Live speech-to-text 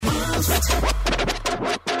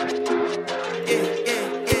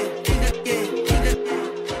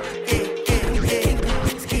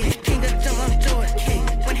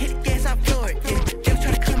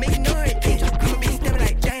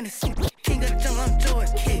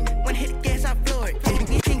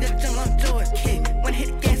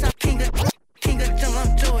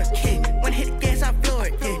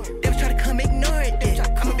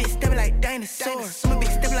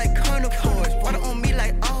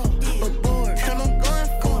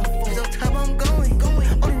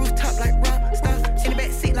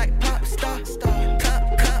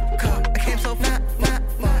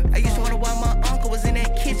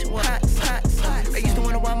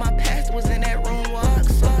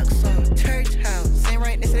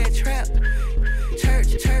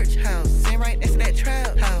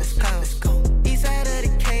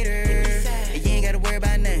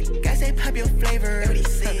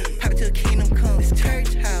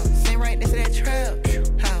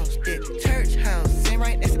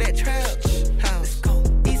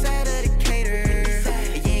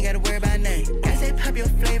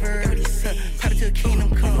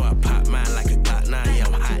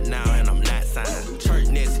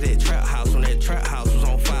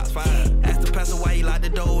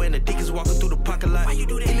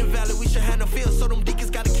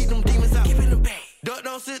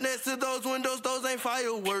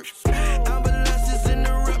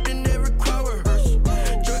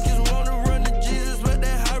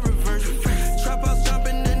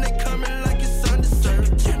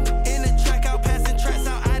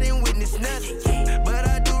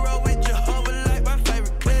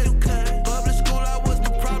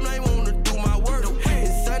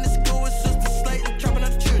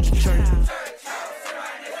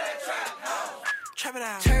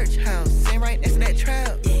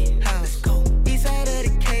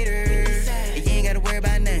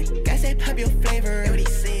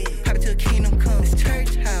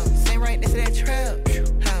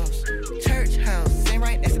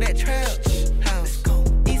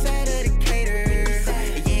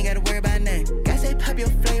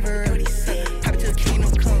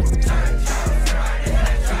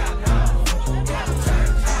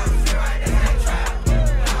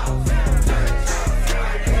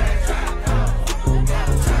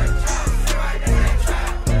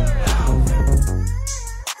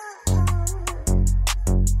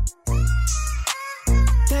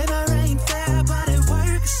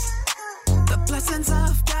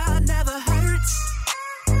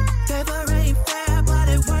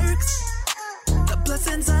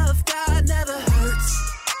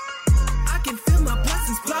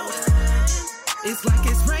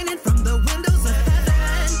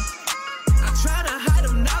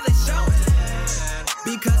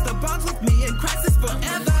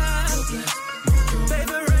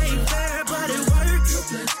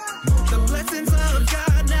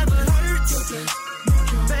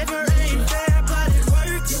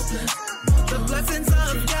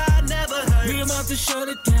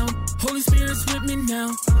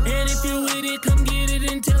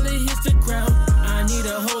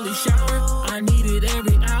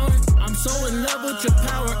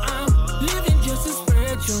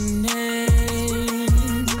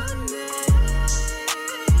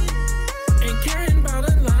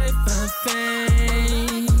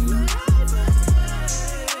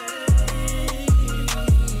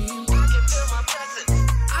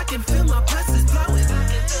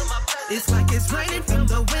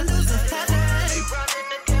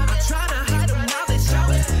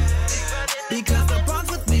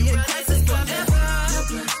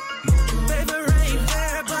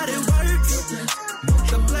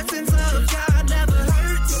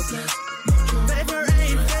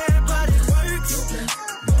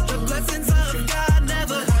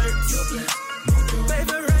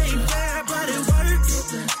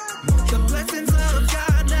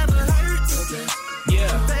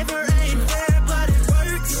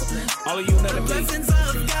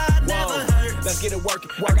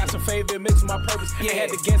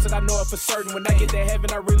When I get to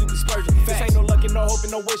heaven, I really be splurging. This ain't no luck and no hope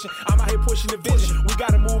and no wishing. I'm out here pushing the vision. We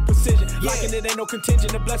gotta move precision. Locking it ain't no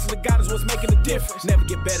contingent. The blessings of God is what's making the difference. Never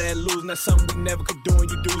get better at losing. That's something we never could do, and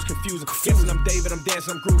you dudes confusing. Guessing I'm David, I'm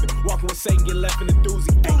dancing, I'm grooving. Walking with Satan, get left in the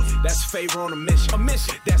doozy. Ay, that's favor on a mission.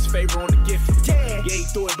 That's favor on the gift. Yeah, you ain't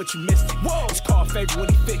through it, but you missed it. Whoa, it's called favor when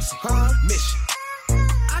he fix it. Mission.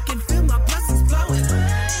 I can feel my blessings flowing.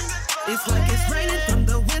 It's like it's raining from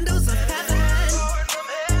the windows of heaven.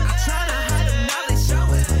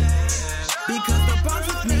 Because the bonds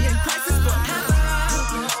with me in Christ is forever.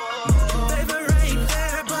 Favor ain't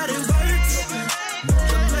fair, but it works.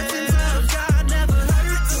 The blessings of God never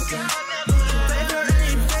hurts.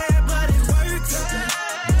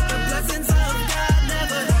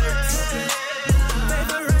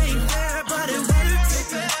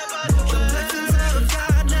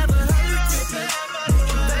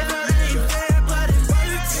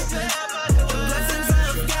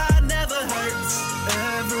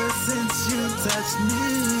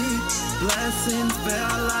 blessings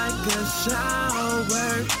fell like a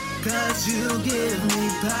shower, 'cause you give me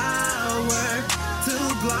power to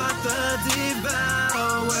block the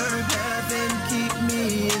devourer. Heaven, keep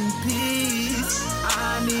me in peace.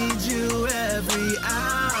 I need you every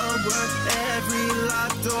hour. Every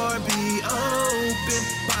locked door be open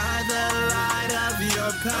by the light of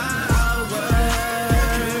your power.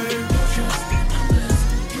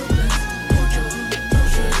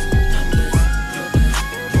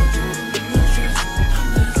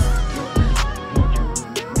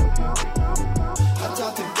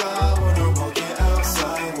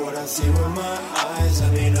 See with my eyes,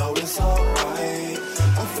 let me know it's alright.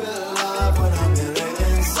 I feel alive when I'm feeling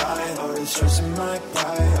inside. All the stress in my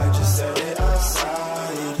pride, I just set it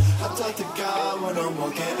aside. I talk to God when I'm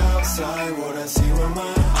walking outside. What I see with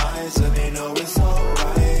my eyes, let me know it's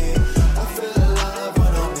alright. I feel alive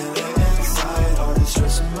when I'm feeling inside. All the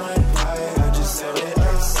stress in my pride, I just set it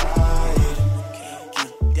aside.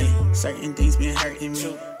 Certain things been hurting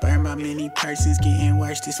me. Burned by many persons, getting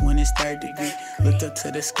worse. This one is 3rd degree. Looked up to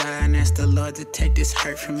the sky and asked the Lord to take this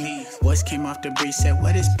hurt from me. Voice came off the breeze, said,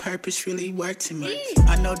 what is purpose really worth to me?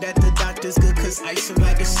 I know that the doctor's good, 'cause I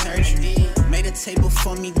survived the surgery. Made a table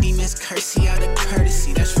for me, demons curse you out of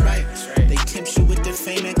courtesy. That's right. They tempt you with the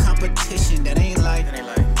fame and competition. That ain't like.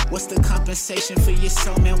 What's the compensation for your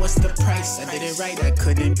soul, man? What's the price? I did it right. I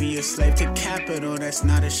couldn't be a slave to capital. That's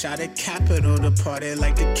not a shot at capital. The party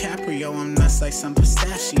like DiCaprio. I'm nuts like some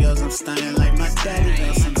pistachios. I'm stunning like my daddy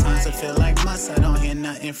though. Sometimes I feel like months I don't hear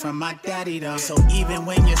nothing from my daddy though. So even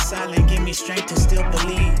when you're silent, give me strength to still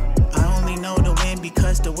believe. I only know the wind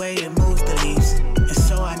because the way it moves the leaves. And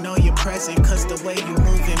so I know you're present 'cause the way you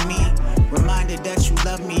move in me. Reminded that you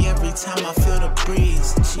love me every time I feel the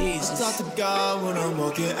breeze. Jesus. I talk to God when I'm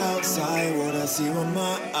walking outside. What I see with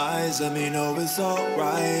my eyes, let me know it's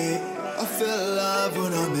alright. I feel alive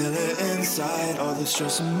when I'm feeling inside. All the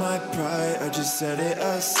stress in my pride, I just set it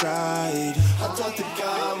aside. I talk to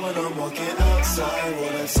God when I'm walking outside.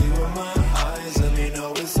 What I see with my eyes, let me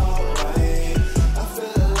know it's alright. I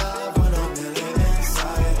feel alive when I'm feeling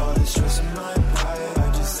inside. All the stress in my pride, I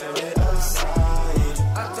just set it aside.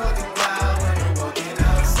 I talk to God when I'm walking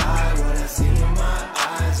outside. What I see with my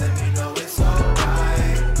eyes, let me know it's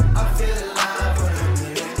alright. I feel alive when I'm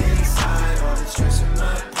feeling inside. All the stress in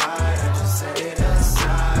my pride, I just set it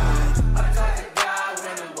aside. I talk to God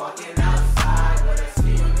when I'm walking outside. What I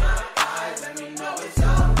see with my eyes, let me know it's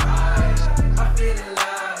alright. I feel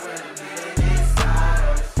alive when I'm feeling inside.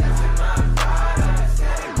 All the stress in my pride, I just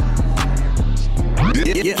set it.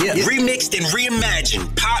 Remixed and reimagined.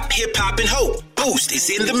 Pop, hip hop, and hope. Boost is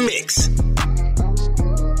in the mix.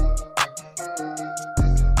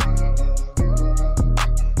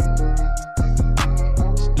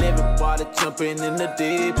 Living water, jumping in the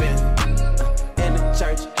deep end. In the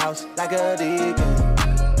church house like a deacon.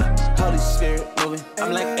 Holy Spirit moving,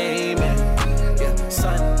 I'm like amen. Yeah,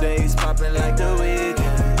 Sundays popping like the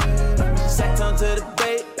weekend. Sat down to the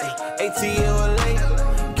bait, ATL late.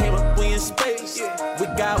 Came up, we in space. We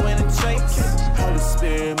got winning traits. Holy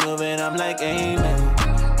Spirit moving, I'm like amen.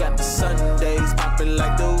 Got the Sundays popping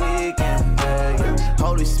like the weekend. Yeah, yeah.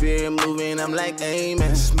 Holy Spirit moving, I'm like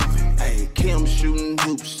amen. Hey, Kim shooting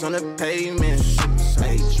hoops on the pavement.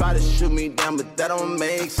 Hey, try to shoot me down, but that don't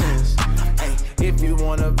make sense. Hey, if you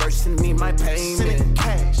want a verse, send me my payment.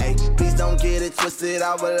 Hey, please don't get it twisted,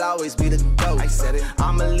 I will always be the GOAT. I said it.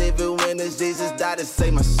 I'ma live it when it's Jesus died to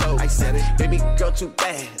save my soul. I said it. Baby girl too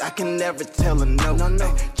bad, I can never tell her no.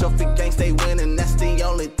 No. Trophy gang stay winning, that's the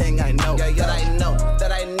only thing I know. Yeah, that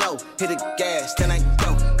I know. Hit the gas, then I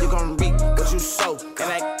go. You gon' reap what you sow. And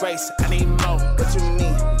that grace, I need more. What you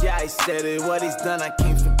mean? Yeah, I said it. What he's done, I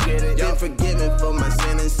can't forget it. Been forgiven for my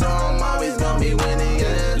sin, and so I'm always gonna be winning.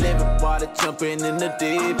 Yeah. Living water, jumping in the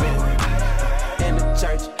deep end. In the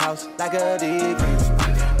church house like a deacon.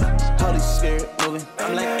 Holy Spirit moving,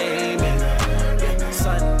 I'm like amen. Yeah.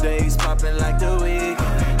 Sundays popping like the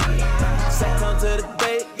weekend. Sat down to the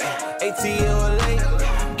bait, ATL late.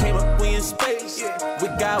 Came up, we in space. We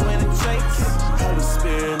got winning traits. Holy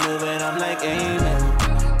Spirit moving, I'm like amen.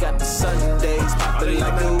 Got the Sundays popping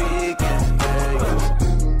like the weekend.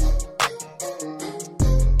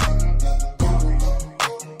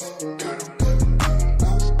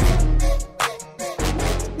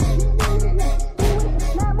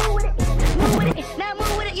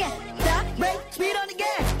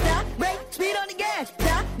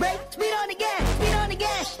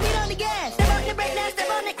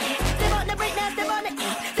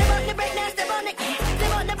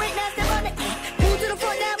 Move to the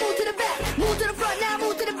front now, move to the back. Move to the front now,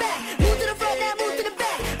 move to the back.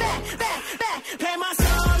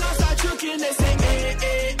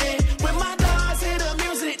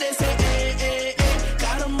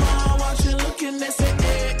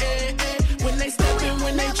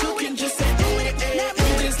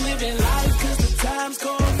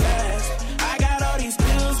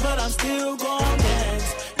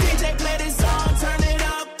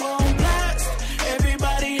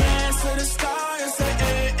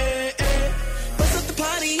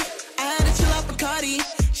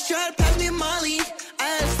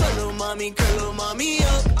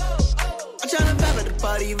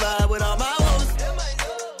 party vibe with all my woes.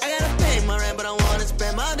 I gotta pay my rent, but I wanna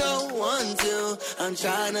spend my dough. 1, 2, I'm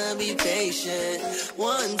tryna be patient.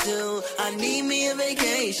 1, 2, I need me a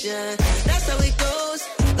vacation. That's how it goes.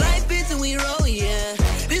 Life is and we roll, yeah.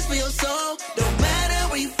 This for your soul, don't matter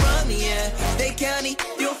where you from, yeah. Dade County,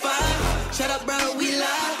 305. Shout out, bro, we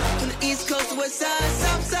live. From the East Coast to West Side,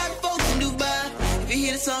 South Side, folks in Dubai. If you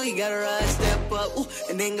hear the song, you gotta ride, step up, ooh,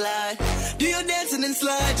 and then glide. Do your dance and then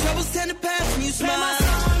slide. Troubles tend to pass when you smile. Man, my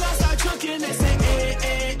song, I start chunking, they say, eh,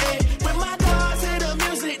 eh, eh. When my dogs hear the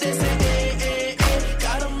music, they say, eh, eh, eh.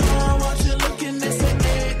 Got them all, watch you looking, they say,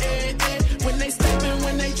 eh, eh, eh. When they steppin',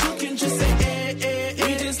 when they jukin', just say, eh, eh, eh.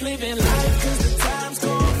 We just living life, cause the time's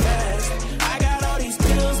going fast. I got all these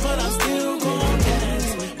pills, but I'm still gon' dance.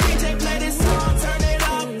 DJ play this song, turn it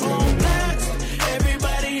up on blast.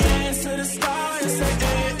 Everybody hands to the stars and say,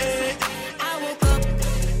 eh, eh. I woke up,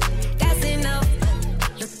 that's enough.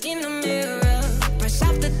 Look in the mirror, brush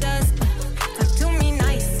off the dust. Talk to me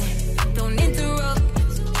nice, don't interrupt.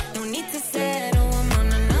 No need to settle, I'm on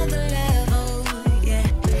another level. Yeah,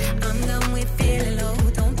 I'm done with feeling low.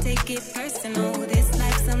 Don't take it personal, this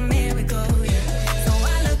life's a miracle. Yeah. So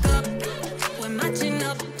I look up, we're matching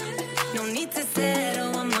up. No need to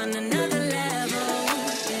settle, I'm on another level.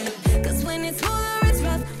 Yeah. Cause when it's full or it's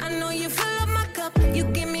rough, I know you fill up my cup. You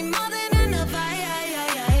give me more than enough.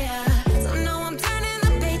 So now I'm turning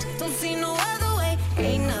the page, don't see no other way.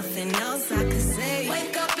 Ain't nothing else I could say.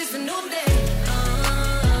 Wake up, it's a new day.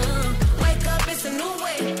 Wake up, it's a new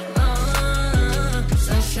way.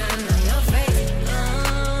 Sunshine on your face.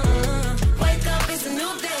 Wake up, it's a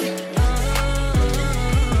new day.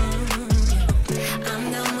 I'm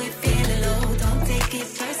done with feeling low. Don't take it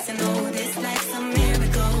personal. This life's a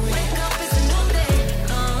miracle. Wake up, it's a new day.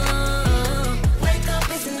 Wake up,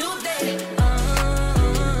 it's a new day.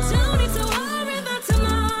 Don't need to worry about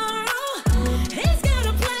tomorrow. He's got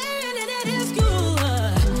a plan and it is good.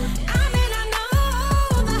 I may not know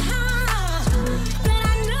the how, but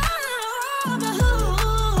I know the who.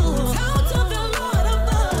 Talk to the Lord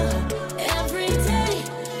above every day.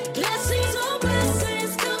 Blessings on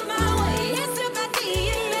blessings come my way. It's in my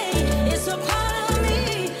DNA. It's a part of me.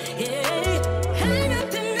 Yeah, ain't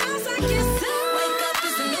nothing else I can say. Wake up,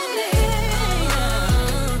 it's a new day.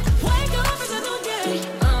 Wake up, it's a new day.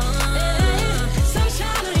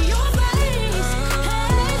 Sunshine on your face.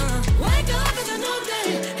 Wake up, it's a new day.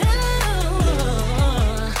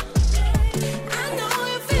 I know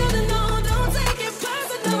you feel the no, don't take it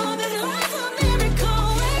personal. This life's a miracle.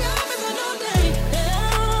 Wake up, it's a new day.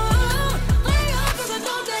 Wake up, it's a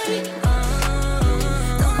new day.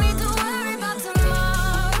 Don't need to worry about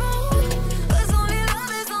tomorrow, 'cause only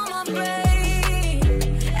love is on my brain.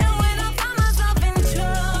 And when I find myself in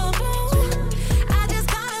trouble, I just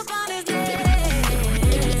call upon his name.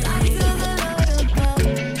 Talk to the Lord above.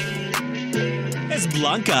 It's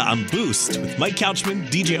Blanca on Boost with Mike Couchman,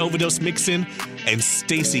 DJ Overdose Mixin, and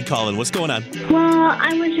Stacy Collin. What's going on? Well,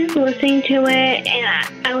 I was just listening to it, and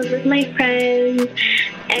I was with my friends,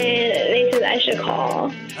 and they said I should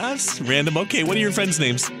call. That's random. Okay, what are your friends'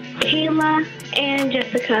 names? Kayla and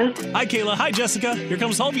Jessica. Hi, Kayla. Hi, Jessica. Here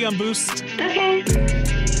comes Hulvey on Boost. Okay.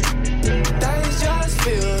 Things just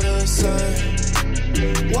feel the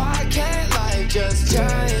same. Why can't life just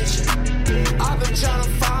change? I've been trying to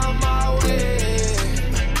find my way.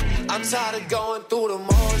 I'm tired of going through the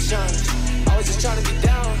motions. I was just trying to be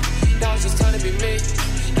down. Now it's just time to be me.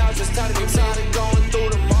 Now it's just time to be tired of going through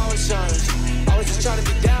the motions. I was just trying to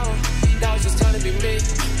be down. Now it's just time to be me.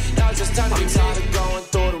 Now it's just time to be tired of going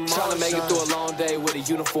through the motions. Trying to make it through a long day with a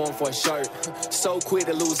uniform for a shirt. So quick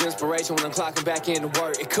to lose inspiration when I'm clocking back into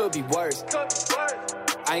work. It could be worse.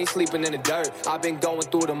 I ain't sleeping in the dirt. I've been going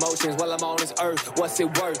through the motions while I'm on this earth. What's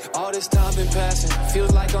it worth? All this time been passing.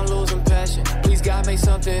 Feels like I'm losing passion. Please God make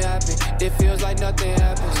something happen. It feels like nothing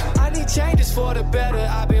happens. I need changes for the better.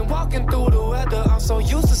 I've been walking through the weather. I'm so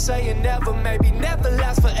used to saying never. Maybe never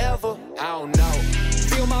last forever. I don't know.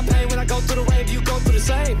 Feel my pain when I go through the rain. Do you go through the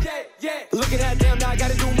same? Yeah. Looking at them now, I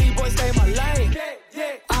gotta do me, boy, stay in my lane.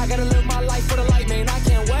 I gotta live my life for the light, man. I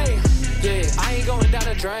can't wait. Yeah, I ain't going down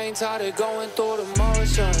the drain, tired of going through the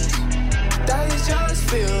motions. Days just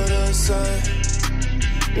feel the same.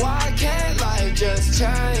 Why can't life just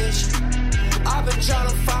change? I've been trying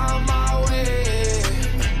to find my way.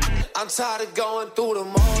 I'm tired of going through the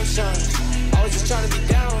motions. I was just trying to be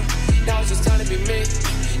down. Now it's just time to be me.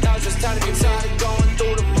 Now it's just time to be tired of going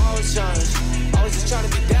through the motions. I was just trying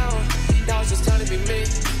to be down. Now it's just time to be me.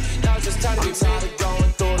 Now it's just time to be tired of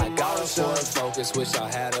going through the motions. I got a Ford Focus, wish I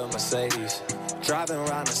had a Mercedes. Driving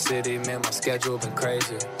around the city, man, my schedule been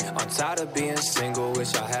crazy. I'm tired of being single,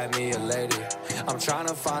 wish I had me a lady. I'm trying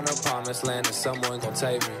to find a promised land and someone gon'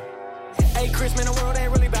 take me. Hey, Chris, man, the world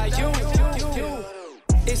ain't really about you.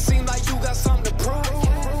 It seems like you got something to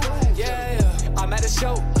prove. Yeah, I'm at a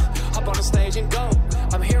show, hop on the stage and go.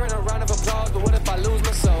 I'm hearing a round of applause, but what if I lose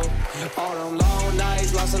my soul? All them long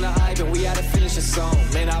nights, lost in the hype, and we had to finish the song.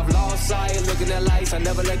 Man, I've lost sight, looking at lights, I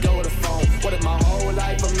never let go of the phone. What if my whole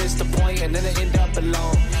life I missed the point, and then I end up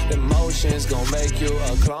alone? The emotions gon' make you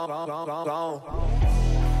a clone.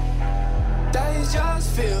 Days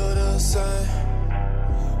just feel the same.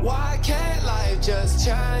 Why can't life just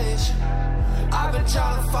change? I've been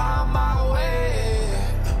trying to find my way.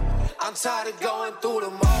 I'm tired of going through the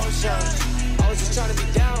motions. I was just trying to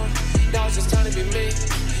be down, now it's just time to be me.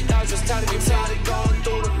 Now it's just time to be tired of going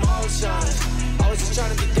through the motions. I was just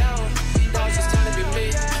trying to be down, now it's just time to be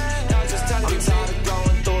me. Now it's just time to be tired of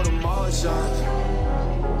going through the motions.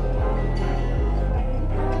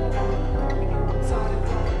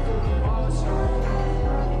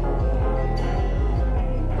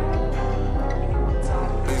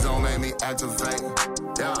 Please don't make me activate,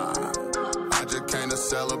 yeah. I just came to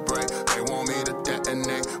celebrate. They want me to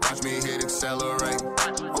detonate. Watch me hit accelerate.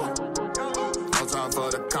 No time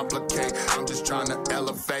for the complicate. I'm just trying to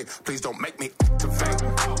elevate. Please don't make me activate.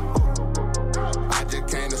 I just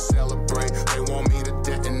came to celebrate. They want me to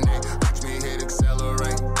detonate. Watch me hit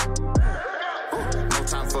accelerate. No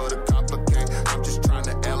time for the complicate. I'm just trying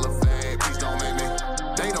to elevate. Please don't make me.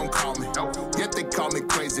 They don't call me. Yet they call me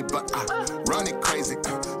crazy, but I run it crazy.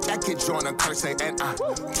 Jacket join a curse and I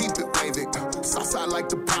keep it waving. Sauce I like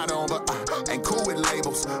to pot on, but I ain't cool with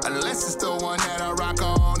labels. Unless it's the one that I rock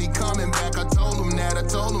on. He coming back, I told him that. I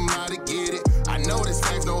told him how to get it. I know this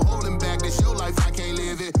facts, no holding back. This your life, I can't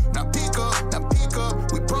live it. Now pick up.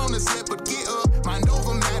 We prone to slip, but get up. Mind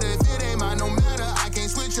over matter, if it ain't mine, no matter. I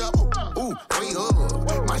can't switch up. Ooh, way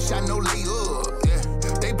up. My shot no lay up. Yeah,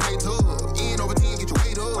 they play tough. In over 10, get your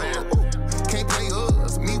weight up. Can't play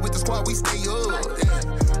us. Me with the squad, we stay up. Yeah,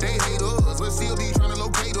 they hate us. We'll still be trying to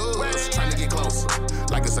locate us. Trying to get closer,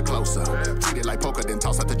 like it's a closer. Treat it like poker, then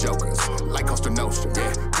toss out the jokers. Like Costa Nostra,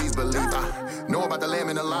 yeah. Please believe I know about the lamb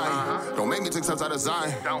and the lion. Don't make me take steps out of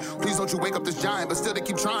Zion. Please don't you wake up this giant, but still they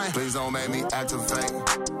keep trying. Please don't make me activate,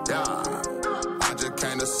 yeah. I just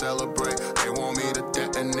came to celebrate. They want me to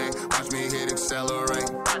detonate. Watch me hit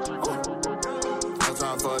accelerate. No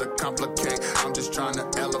time for the complicate. I'm just trying to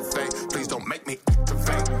elevate. Please don't make me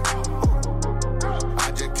activate.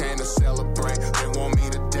 I just came to celebrate. They want me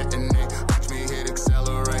to detonate. Watch me hit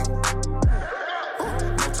accelerate.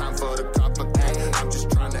 No time for the complicate. I'm just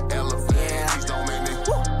trying to elevate. Please don't make me.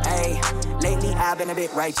 Hey, lately I've been a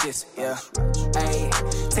bit righteous, yeah. Hey,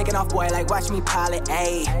 taking off, boy, like watch me pilot.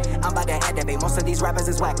 Hey, I'm about to activate. Most of these rappers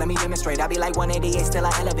is whack. Let me demonstrate. I be like 188, still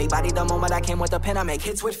I elevate. Body the moment I came with a pen, I make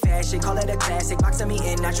hits with fashion. Call it a classic. Boxing me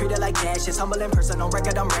in, I treat it like cash. It's humble in person, on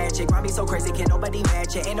record I'm ratchet. Grind me so crazy, can't nobody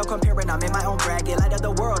match it. Ain't no comparing, I'm in my own bracket. Light of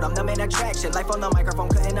the world, I'm the main attraction. Life on the microphone,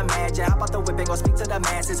 couldn't imagine. Hop out the whip and go speak to the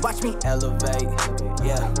masses. Watch me elevate,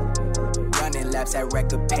 yeah. Running laps at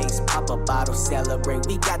record pace. Pop a bottle, celebrate.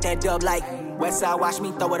 We got that dub like Westside, watch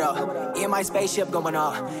me throw it up. In my spaceship going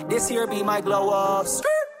up. This here be my glow up.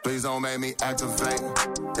 Please don't make me activate,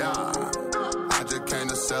 yeah. I just came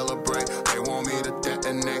to celebrate. They want me to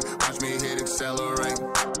detonate. Watch me hit accelerate.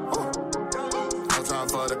 No time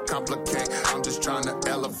for the complicate. I'm just trying to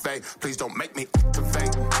elevate. Please don't make me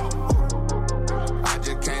activate. I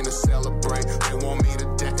just came to celebrate. They want me to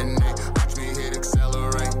detonate. Watch me hit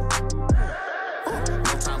accelerate.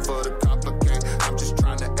 No time for the complicate. I'm just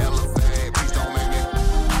trying to elevate. Please don't make me.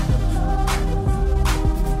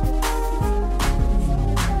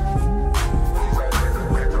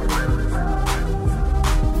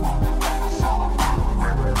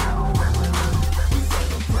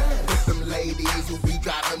 With them ladies who be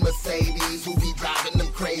driving Mercedes, who be driving them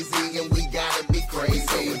crazy, and we gotta be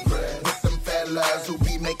crazy. With them fellas who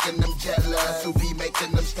be making them jealous, who be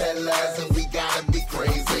making them stellas, and we gotta be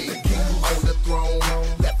crazy. The king on the throne,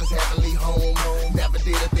 left his heavenly home, never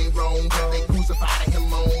did a thing wrong, but they crucified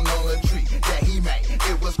him on a tree that he made.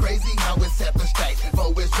 It was crazy how it set the stage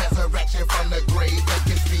for his resurrection from the grave. That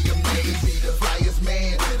can be amazing. Be the flyest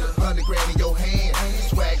man, 100 grand in your hand,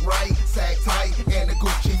 swag right, sack tight, and a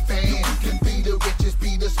Gucci fan. You can be the richest,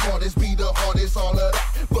 be the smartest, be the hardest, all of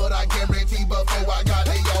that. But I guarantee before I got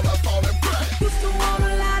they all up falling back. Used to want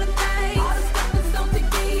a lot of things, all the stuff that's something to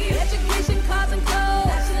give. Education, cars, and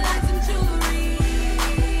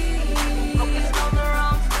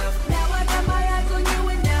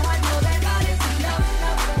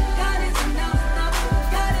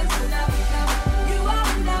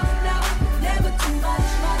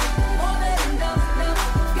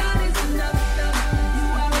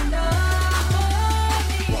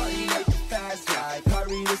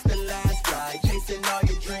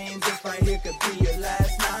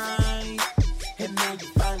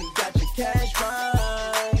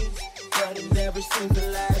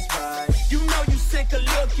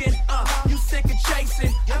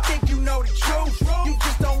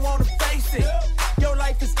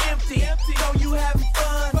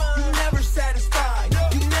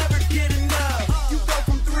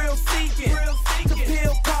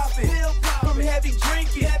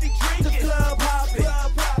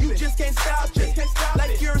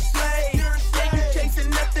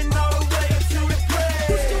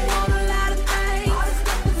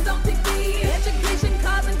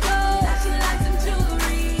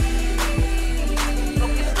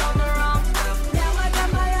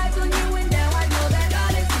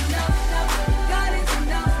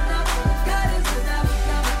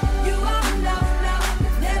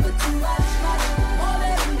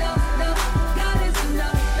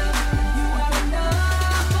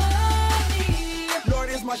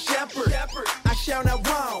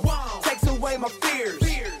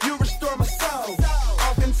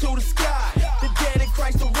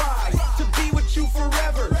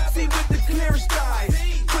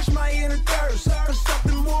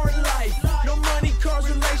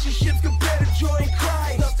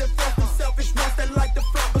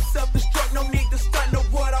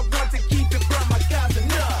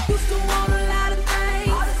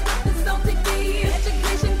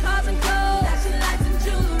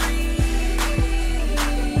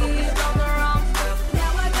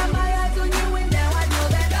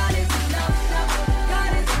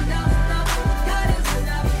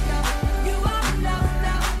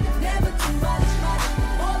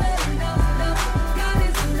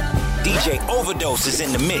Boost is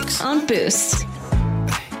in the mix. On Boost.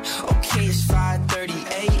 Okay, it's 5:30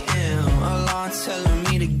 a.m. Alarm telling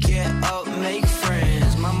me to get up, make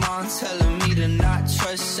friends. My mom telling me to not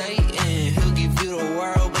trust Satan. He'll give you the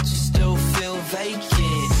world, but you still feel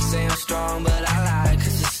vacant. Say I'm strong, but I lie,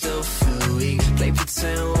 cause I still feel weak. Play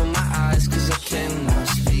pretend with my eyes, cause I cannot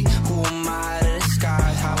speak. Who am I to the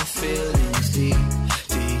sky? How I'm feeling is deep,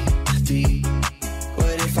 deep, deep.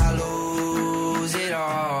 What if I lose it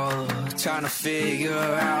all? Trying to figure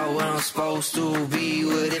out what I'm supposed to be.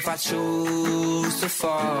 What if I choose to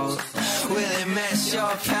fall? Will it mess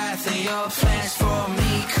your path and your plans for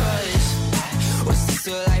me? Cause what's this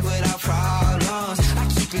to life without problems? I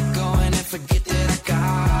keep it going and forget that I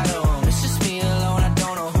got them. It's just me alone, I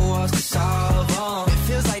don't know who else to solve them. It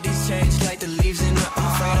feels like these change like the leaves in the autumn.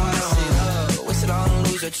 Afraid to mess it up, waste it all and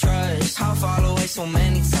lose your trust. How far away so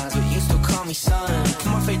many times, but you still call me son. Put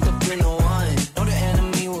my faith up in the one, know the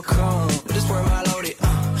enemy will come. But this where my loaded,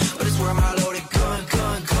 but this where my loaded gun.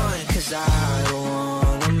 Cause I don't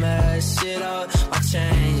wanna mess it up. My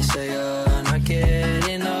change say not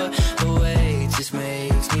getting up. The way it just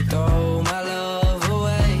makes me throw my love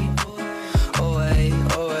away.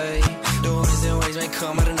 The winds and waves may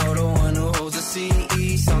come, I don't know the one who holds the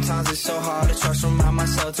sea. Sometimes it's so hard to trust, remind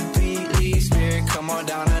myself to believe. Spirit, come on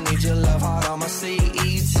down, I need your love hard on my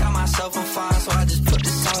sleeve. Tell myself I'm fine, so I just put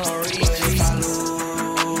this song on repeat. If I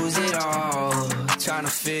lose it all, trying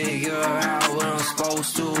to figure out what I'm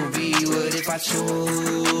supposed to be. What if I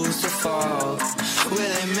choose to fall?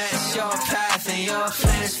 Will it mess your path and your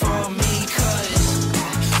plans for me? Cause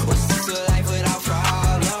what's this to life without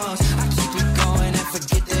problems? I keep it going and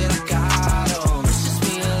forget that I got them. It's just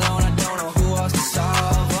me alone, I don't know who else to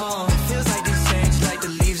solve them. It feels like this change like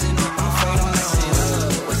the leaves in the autumn. Afraid to mess it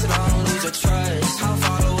up, waste it all and lose your trust. How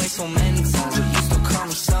far away so many times, but you still call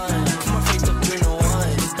me son. Put my faith up in the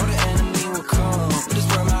one, know the enemy will come. But this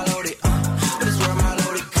where my loaded, but this where my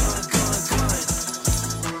loaded gun.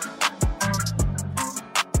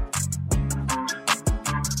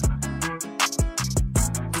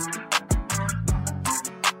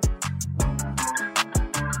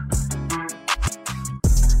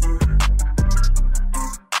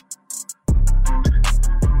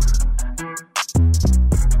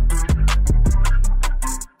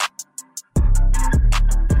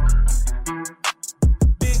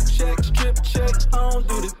 Big checks, trip checks, I don't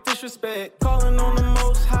do the disrespect. Calling on the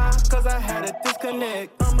most high, cause I had a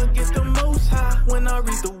disconnect. I'ma get the most high when I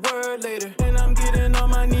read the word later. And I'm getting on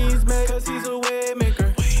my knees, man, cause he's a way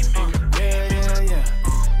maker. Yeah.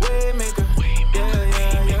 Way maker. Yeah.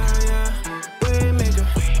 Way maker.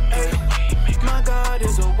 Ay, my God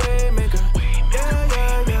is a way maker. Yeah.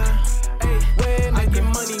 Ay, way maker. I get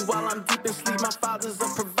money while I'm deep in sleep. My father's a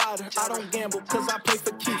provider. I don't gamble cause I play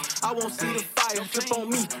for keeps. I won't see the fire flip on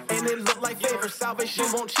me, and it look like favor. Salvation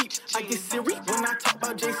won't cheat. I get Siri when I talk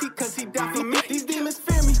about JC, cause he died for me. These demons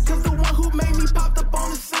fear me, cause the one who made me popped up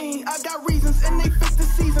on the scene. I got reasons, and they fit the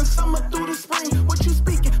season. Summer through the spring. What you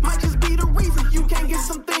speaking might just be the reason. You can't get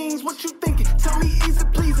some things. What you thinking? Tell me easy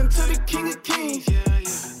pleasing to the King of Kings.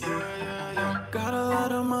 Got a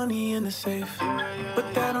lot of money in the safe,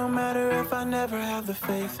 but that don't matter if I never have the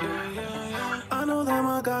faith. I know that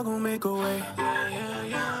my God gon' make a way.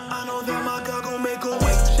 I know that my God gon' make a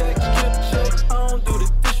way. Check, trip, check, I don't do the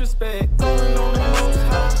disrespect. Calling on the most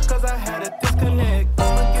high, cause I had a disconnect.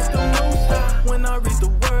 I'ma get the most high when I read the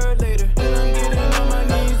word later. And I'm getting on my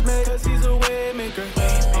knees, man, cause he's a way maker.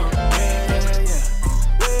 Yeah.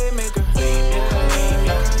 Way maker. Yeah.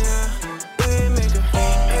 Way maker.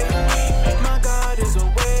 Ay, my God is a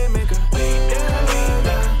way maker. Yeah.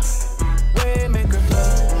 Way maker.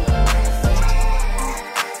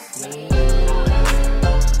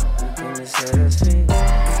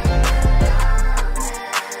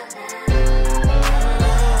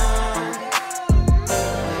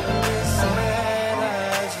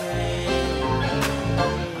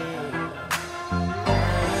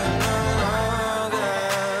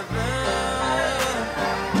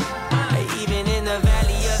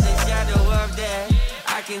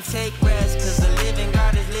 Take rest, cause the living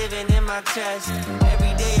God is living in my chest.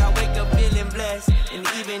 Every day I wake up feeling blessed, and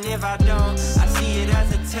even if I don't, I see it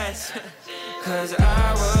as a test. Cause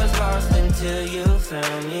I was lost until you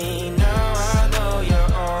found me. Now I know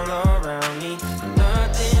you're all around me.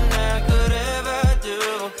 Nothing I could ever do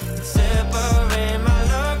separate my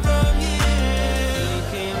love from you. You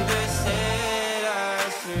came to set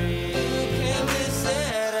us free. You came to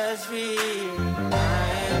set us free. I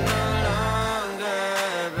am no longer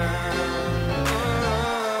bound.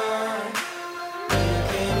 You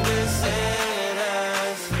came to set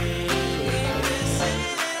us free. You came to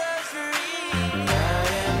set us free. I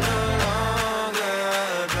am no longer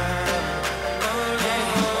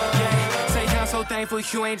painful,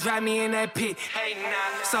 you ain't drive me in that pit. Hey,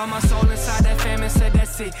 nah. Saw my soul inside that fam and said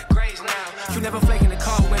that's it. Grace now. You never flake in the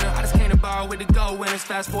cold winter. I just came to ball with the gold winners.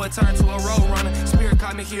 Fast forward, turn to a road runner. Spirit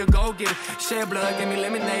caught me here, go get it. Shed blood, give me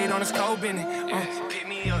lemonade on this cold bending. Pick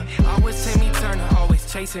me up. Always Timmy Turner, always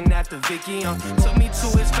chasing after Vicky. Took me to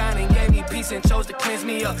his fountain, gave me peace and chose to cleanse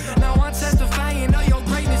me up. Now I'm testifying of your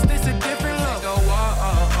greatness, this a different look. Go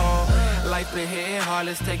life been hitting hard,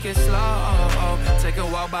 let's take it slow. Take a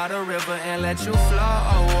walk by the river and let you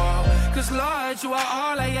flow. Cause Lord, you are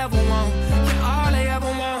all I ever want. You're all I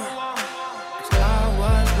ever want. Cause I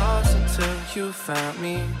was lost until you found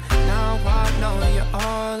me. Now I know you're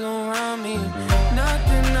all around me.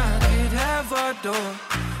 Nothing I could ever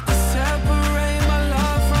do